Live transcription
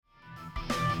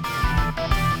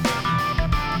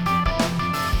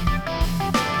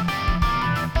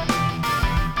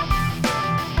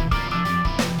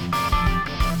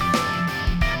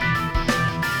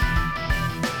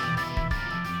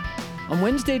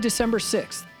Wednesday, December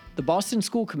 6th, the Boston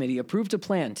School Committee approved a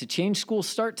plan to change school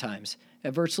start times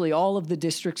at virtually all of the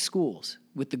district's schools,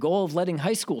 with the goal of letting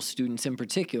high school students in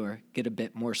particular get a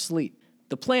bit more sleep.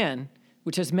 The plan,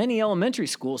 which has many elementary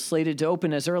schools slated to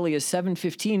open as early as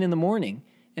 7:15 in the morning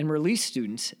and release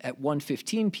students at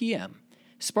 1:15 p.m.,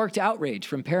 sparked outrage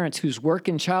from parents whose work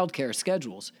and childcare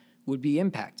schedules would be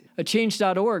impacted. A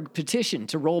Change.org petition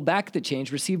to roll back the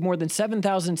change received more than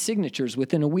 7,000 signatures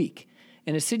within a week,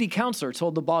 and a city councilor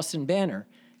told the Boston Banner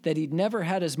that he'd never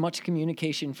had as much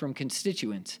communication from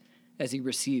constituents as he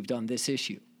received on this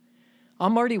issue.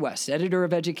 I'm Marty West, editor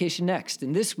of Education Next,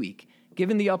 and this week,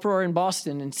 given the uproar in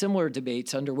Boston and similar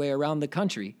debates underway around the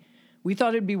country, we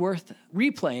thought it'd be worth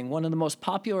replaying one of the most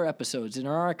popular episodes in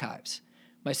our archives,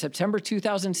 my September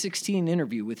 2016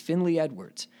 interview with Finley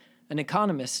Edwards, an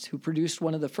economist who produced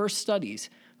one of the first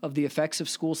studies of the effects of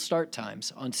school start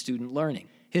times on student learning.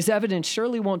 His evidence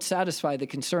surely won't satisfy the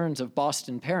concerns of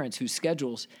Boston parents whose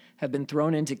schedules have been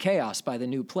thrown into chaos by the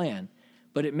new plan,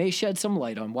 but it may shed some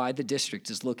light on why the district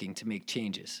is looking to make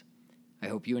changes. I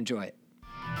hope you enjoy it.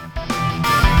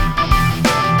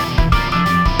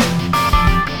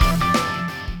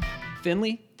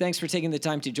 Finley, thanks for taking the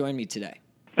time to join me today.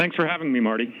 Thanks for having me,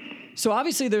 Marty. So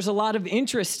obviously there's a lot of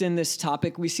interest in this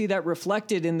topic. We see that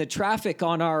reflected in the traffic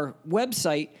on our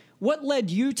website. What led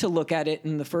you to look at it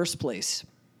in the first place?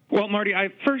 Well, Marty, I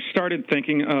first started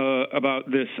thinking about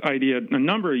this idea a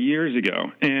number of years ago,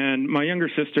 and my younger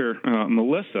sister,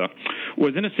 Melissa,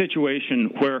 was in a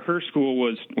situation where her school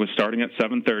was starting at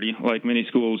 7:30, like many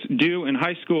schools do in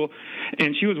high school,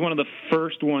 and she was one of the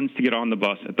first ones to get on the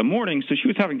bus at the morning, so she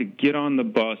was having to get on the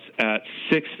bus at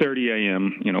 6:30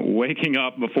 a.m., waking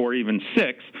up before even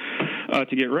 6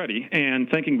 to get ready. And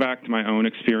thinking back to my own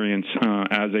experience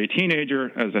as a teenager,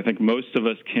 as I think most of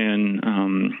us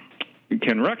can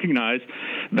recognize,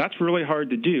 that's really hard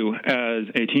to do as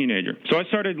a teenager. So I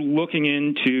started looking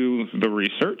into the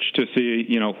research to see,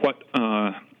 what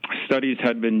studies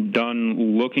had been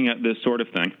done looking at this sort of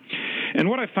thing. And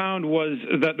what I found was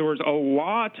that there was a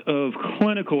lot of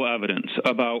clinical evidence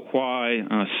about why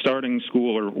starting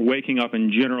school or waking up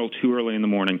in general too early in the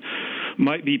morning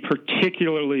might be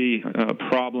particularly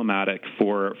problematic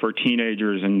for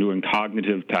teenagers and doing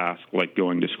cognitive tasks like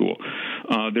going to school.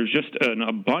 There's just an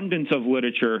abundance of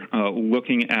literature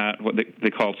looking at what they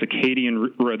call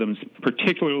circadian rhythms,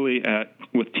 particularly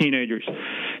with teenagers,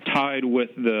 tied with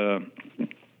the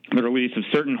release of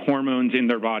certain hormones in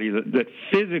their body that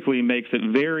physically makes it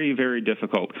very, very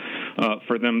difficult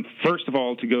for them, first of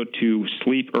all, to go to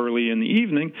sleep early in the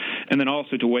evening, and then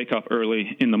also to wake up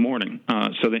early in the morning.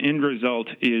 So the end result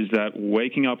is that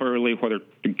waking up early, whether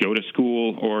to go to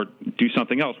school or do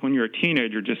something else, when you're a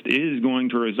teenager, just is going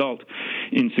to result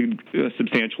in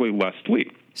substantially less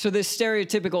sleep. So this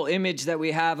stereotypical image that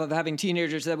we have of having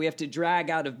teenagers that we have to drag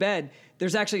out of bed,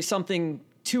 there's actually something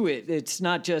to it. It's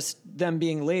not just them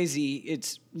being lazy.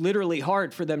 It's literally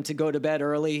hard for them to go to bed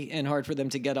early and hard for them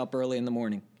to get up early in the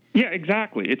morning. Yeah,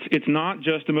 exactly. It's not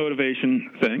just a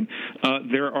motivation thing.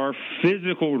 There are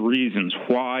physical reasons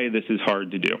why this is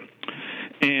hard to do.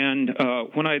 And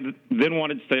when I then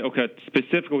wanted to say, okay,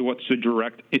 specifically what's the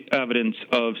direct evidence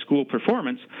of school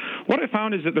performance, what I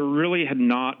found is that there really had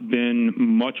not been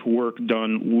much work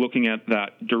done looking at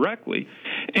that directly.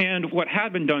 And what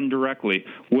had been done directly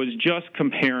was just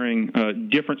comparing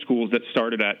different schools that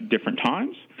started at different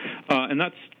times. And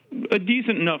that's a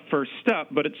decent enough first step,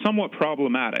 but it's somewhat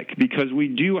problematic because we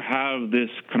do have this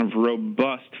kind of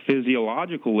robust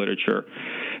physiological literature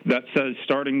that says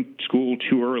starting school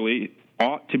too early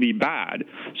ought to be bad.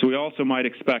 So we also might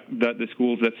expect that the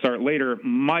schools that start later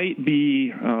might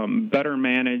be better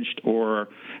managed or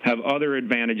have other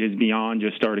advantages beyond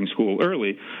just starting school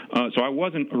early. So I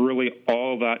wasn't really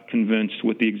all that convinced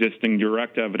with the existing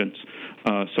direct evidence,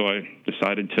 so I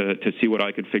decided to see what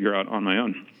I could figure out on my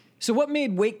own. So what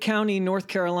made Wake County, North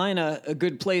Carolina, a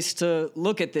good place to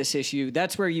look at this issue?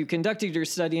 That's where you conducted your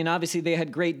study, and obviously they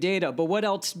had great data, but what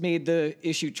else made the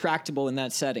issue tractable in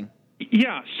that setting?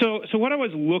 Yeah, so what I was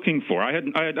looking for, I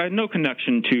had no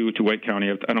connection to Wake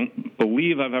County. I don't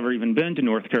believe I've ever even been to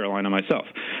North Carolina myself.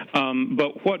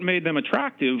 But what made them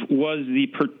attractive was the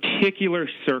particular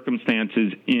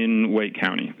circumstances in Wake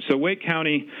County. So Wake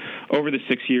County over the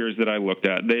 6 years that I looked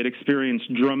at, they had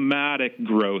experienced dramatic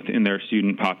growth in their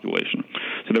student population.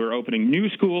 So they were opening new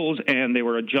schools, and they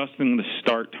were adjusting the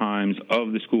start times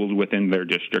of the schools within their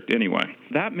district anyway.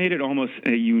 That made it almost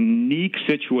a unique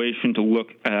situation to look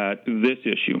at this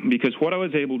issue, because what I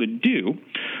was able to do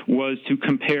was to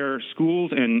compare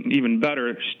schools, and even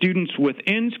better, students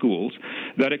within schools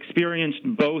that experienced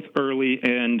both early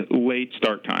and late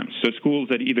start times. So schools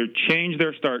that either changed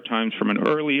their start times from an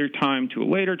earlier time to a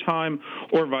later time,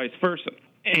 or vice versa.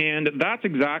 And that's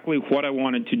exactly what I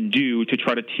wanted to do to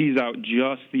try to tease out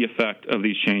just the effect of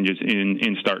these changes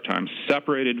in start times,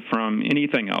 separated from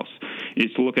anything else,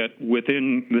 is to look at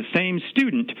within the same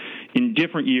student in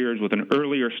different years with an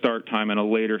earlier start time and a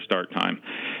later start time.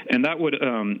 And that would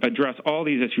address all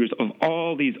these issues of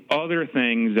all these other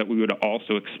things that we would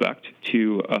also expect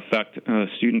to affect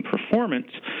student performance,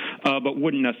 but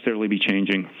wouldn't necessarily be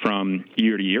changing from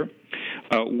year to year.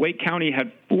 Wake County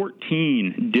had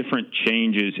 14 different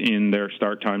changes in their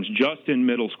start times just in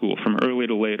middle school, from early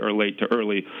to late or late to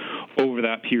early, over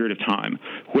that period of time,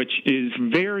 which is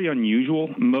very unusual.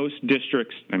 Most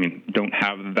districts, don't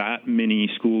have that many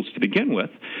schools to begin with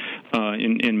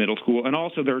in middle school, and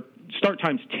also their start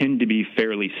times tend to be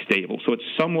fairly stable. So it's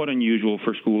somewhat unusual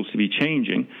for schools to be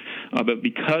changing. But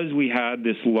because we had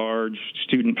this large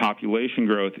student population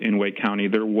growth in Wake County,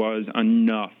 there was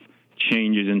enough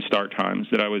changes in start times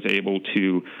that I was able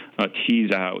to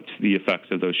tease out the effects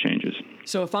of those changes.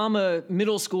 So if I'm a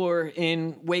middle schooler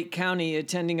in Wake County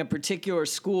attending a particular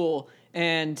school,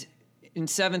 and in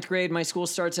 7th grade my school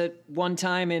starts at one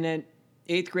time, and at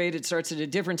 8th grade it starts at a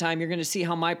different time, you're going to see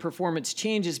how my performance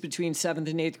changes between 7th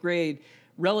and 8th grade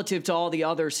relative to all the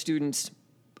other students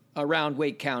around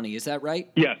Wake County. Is that right?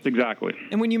 Yes, exactly.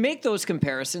 And when you make those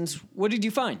comparisons, what did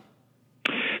you find?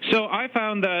 So I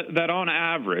found that on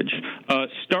average,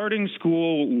 starting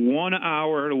school 1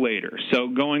 hour later, so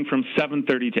going from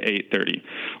 7:30 to 8:30,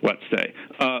 let's say,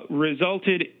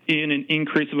 resulted in an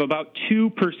increase of about 2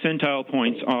 percentile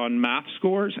points on math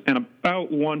scores and about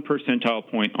 1 percentile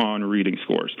point on reading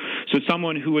scores. So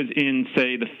someone who was in,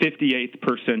 say, the 58th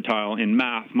percentile in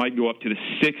math might go up to the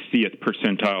 60th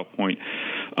percentile point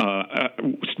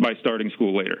by starting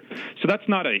school later. So that's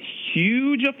not a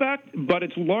huge effect, but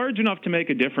it's large enough to make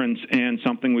a difference and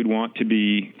something we'd want to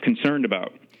be concerned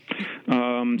about.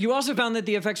 You also found that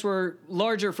the effects were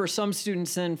larger for some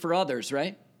students than for others,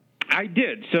 right? I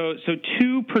did. So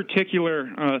two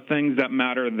particular things that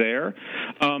matter there.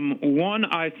 One,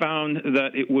 I found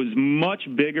that it was much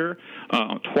bigger,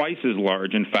 twice as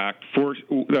large, in fact, for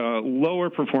lower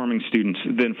performing students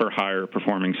than for higher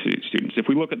performing students. If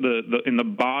we look at in the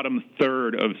bottom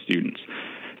third of students,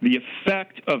 the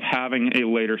effect of having a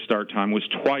later start time was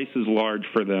twice as large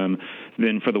for them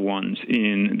than for the ones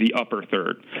in the upper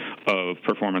third of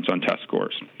performance on test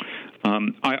scores.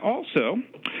 I also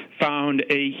found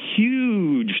a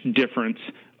huge difference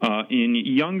in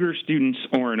younger students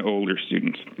or in older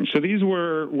students. So these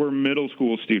were middle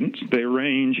school students. They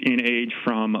range in age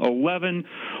from 11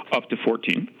 up to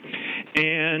 14.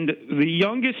 And the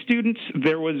youngest students,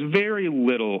 there was very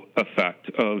little effect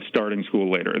of starting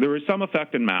school later. There was some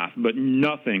effect in math, but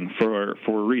nothing for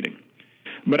reading.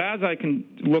 But as I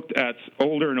looked at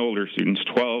older and older students,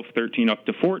 12, 13, up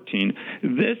to 14,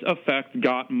 this effect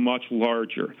got much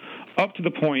larger, up to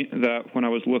the point that when I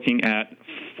was looking at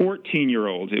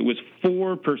 14-year-olds, it was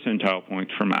 4 percentile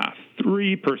points for math,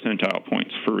 3 percentile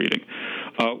points for reading,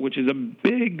 which is a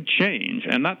big change,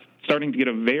 and that's starting to get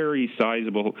a very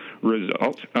sizable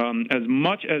result, as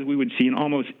much as we would see in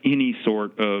almost any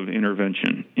sort of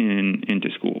intervention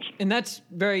into schools. And that's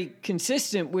very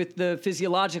consistent with the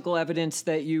physiological evidence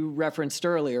that you referenced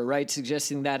earlier, right?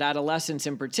 Suggesting that adolescents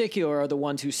in particular are the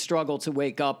ones who struggle to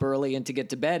wake up early and to get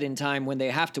to bed in time when they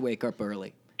have to wake up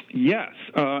early. Yes,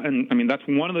 and that's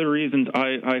one of the reasons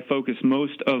I focus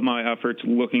most of my efforts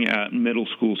looking at middle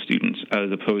school students as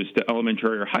opposed to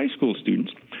elementary or high school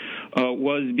students,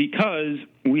 was because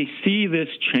we see this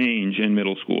change in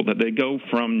middle school, that they go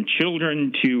from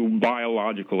children to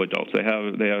biological adults. They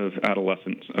have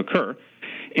adolescence occur.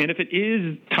 And if it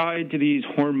is tied to these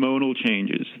hormonal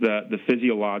changes that the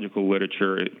physiological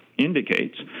literature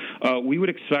indicates, we would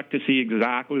expect to see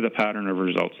exactly the pattern of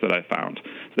results that I found.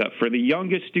 That for the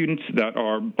youngest students that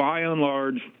are by and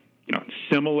large,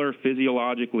 similar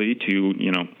physiologically to,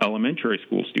 elementary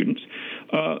school students,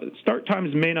 start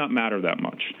times may not matter that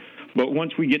much. But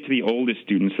once we get to the oldest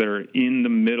students that are in the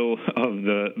middle of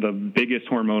the biggest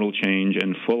hormonal change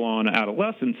and full-on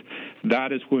adolescence,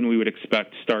 that is when we would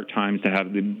expect start times to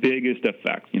have the biggest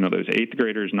effect, those 8th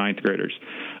graders, 9th graders.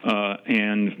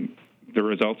 And the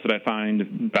results that I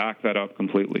find back that up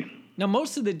completely. Now,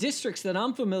 most of the districts that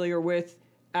I'm familiar with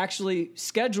actually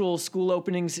schedule school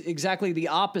openings exactly the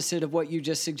opposite of what you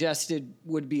just suggested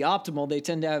would be optimal. They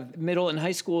tend to have middle and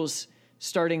high schools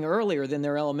starting earlier than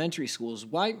their elementary schools.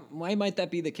 Why might that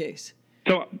be the case?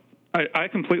 So I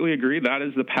completely agree. That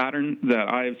is the pattern that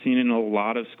I have seen in a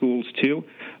lot of schools, too.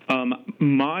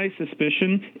 My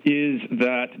suspicion is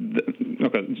that,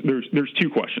 there's two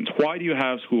questions. Why do you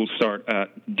have schools start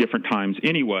at different times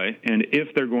anyway? And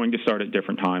if they're going to start at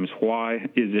different times, why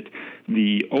is it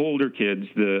the older kids,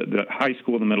 the high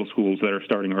school, the middle schools, that are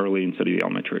starting early instead of the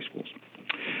elementary schools?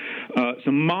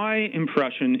 So my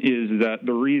impression is that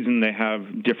the reason they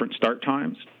have different start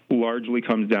times largely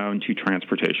comes down to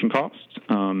transportation costs.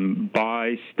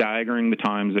 By staggering the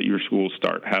times that your schools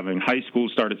start, having high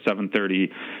schools start at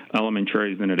 7:30,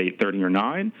 elementaries then at 8:30 or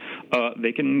 9,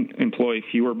 they can employ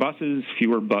fewer buses,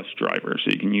 fewer bus drivers.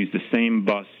 So you can use the same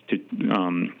bus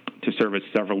to service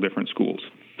several different schools.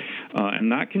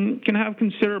 And that can have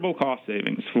considerable cost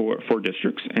savings for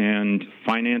districts, and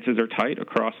finances are tight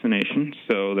across the nation,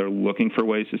 so they're looking for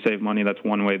ways to save money. That's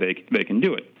one way they can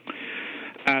do it.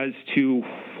 As to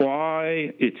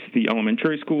why it's the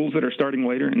elementary schools that are starting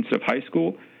later instead of high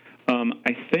school,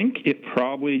 I think it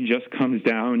probably just comes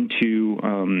down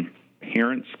to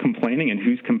parents complaining and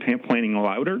who's complaining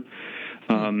louder.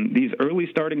 These early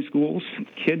starting schools,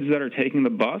 kids that are taking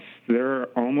the bus, they're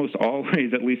almost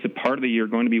always, at least a part of the year,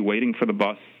 going to be waiting for the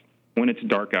bus when it's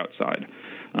dark outside.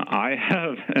 I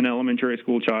have an elementary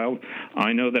school child.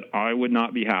 I know that I would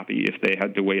not be happy if they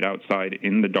had to wait outside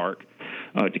in the dark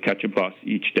to catch a bus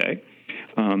each day.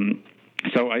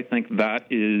 So I think that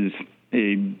is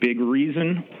a big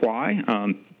reason why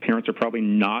parents are probably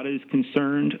not as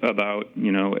concerned about,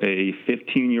 a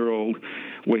 15-year-old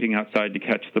waiting outside to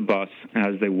catch the bus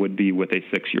as they would be with a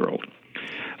 6-year-old.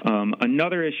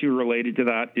 Another issue related to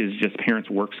that is just parents'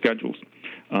 work schedules.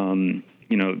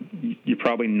 You're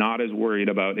probably not as worried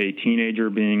about a teenager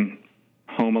being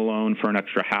home alone for an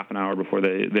extra half an hour before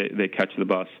they catch the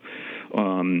bus,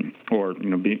 or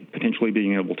potentially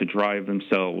being able to drive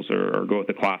themselves or go with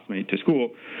a classmate to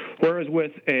school. Whereas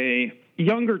with a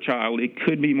younger child, it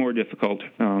could be more difficult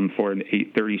for an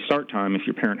 8:30 start time. If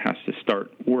your parent has to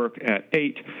start work at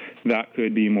 8, that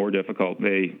could be more difficult.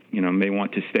 They may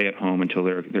want to stay at home until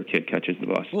their kid catches the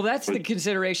bus. Well, that's the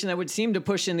consideration that would seem to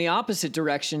push in the opposite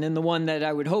direction, and the one that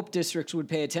I would hope districts would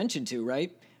pay attention to,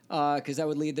 right? Because that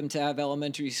would lead them to have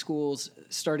elementary schools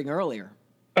starting earlier.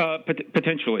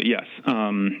 Potentially, yes.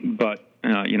 But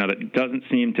that doesn't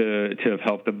seem to have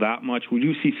helped that much. We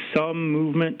do see some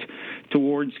movement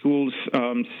towards schools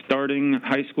starting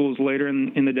high schools later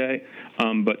in the day,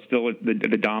 but still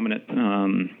the dominant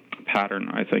pattern,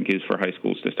 I think, is for high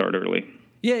schools to start early.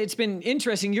 Yeah, it's been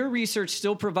interesting. Your research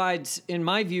still provides, in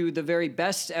my view, the very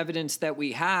best evidence that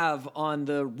we have on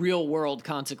the real-world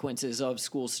consequences of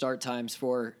school start times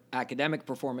for academic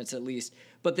performance, at least.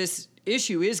 But this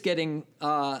issue is getting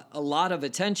a lot of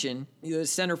attention. The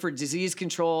Center for Disease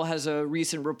Control has a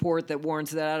recent report that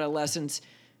warns that adolescents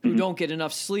who don't get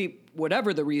enough sleep,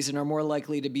 whatever the reason, are more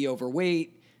likely to be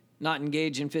overweight, not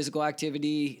engage in physical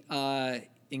activity,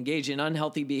 engage in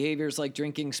unhealthy behaviors like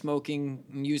drinking, smoking,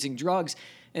 and using drugs.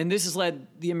 And this has led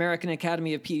the American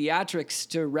Academy of Pediatrics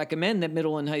to recommend that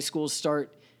middle and high schools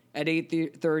start at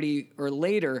 8:30 or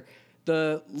later.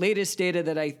 The latest data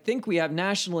that I think we have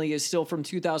nationally is still from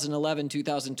 2011,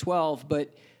 2012,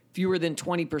 but fewer than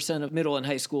 20% of middle and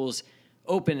high schools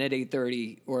open at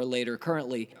 8:30 or later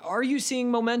currently. Are you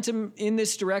seeing momentum in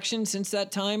this direction since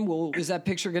that time? Is that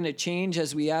picture going to change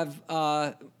as we have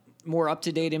more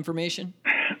up-to-date information?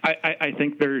 I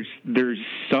think there's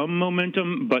some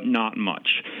momentum, but not much.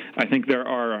 I think there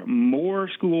are more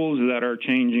schools that are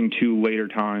changing to later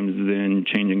times than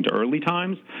changing to early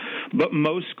times, but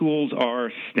most schools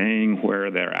are staying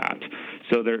where they're at.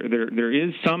 So there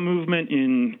is some movement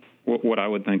in what I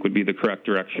would think would be the correct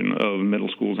direction of middle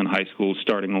schools and high schools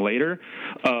starting later,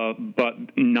 but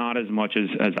not as much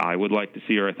as I would like to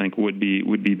see, or I think would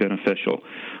be beneficial.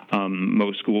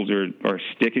 Most schools are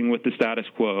sticking with the status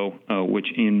quo, which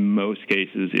in most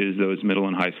cases is those middle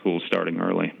and high schools starting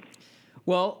early.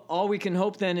 Well, all we can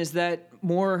hope then is that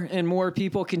more and more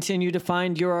people continue to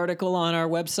find your article on our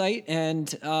website and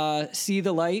see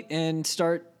the light and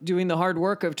start doing the hard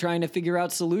work of trying to figure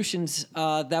out solutions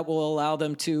that will allow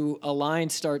them to align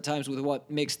start times with what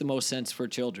makes the most sense for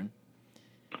children.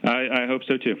 I hope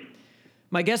so, too.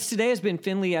 My guest today has been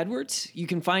Finley Edwards. You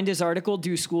can find his article,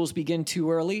 Do Schools Begin Too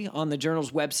Early?, on the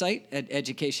Journal's website at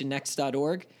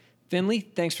educationnext.org. Finley,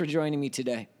 thanks for joining me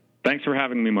today. Thanks for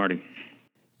having me, Marty.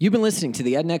 You've been listening to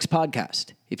the EdNext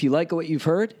podcast. If you like what you've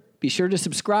heard, Be sure to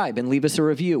subscribe and leave us a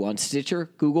review on Stitcher,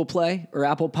 Google Play, or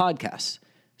Apple Podcasts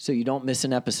so you don't miss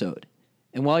an episode.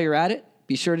 And while you're at it,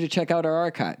 be sure to check out our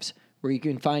archives, where you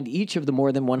can find each of the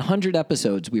more than 100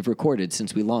 episodes we've recorded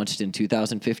since we launched in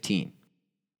 2015.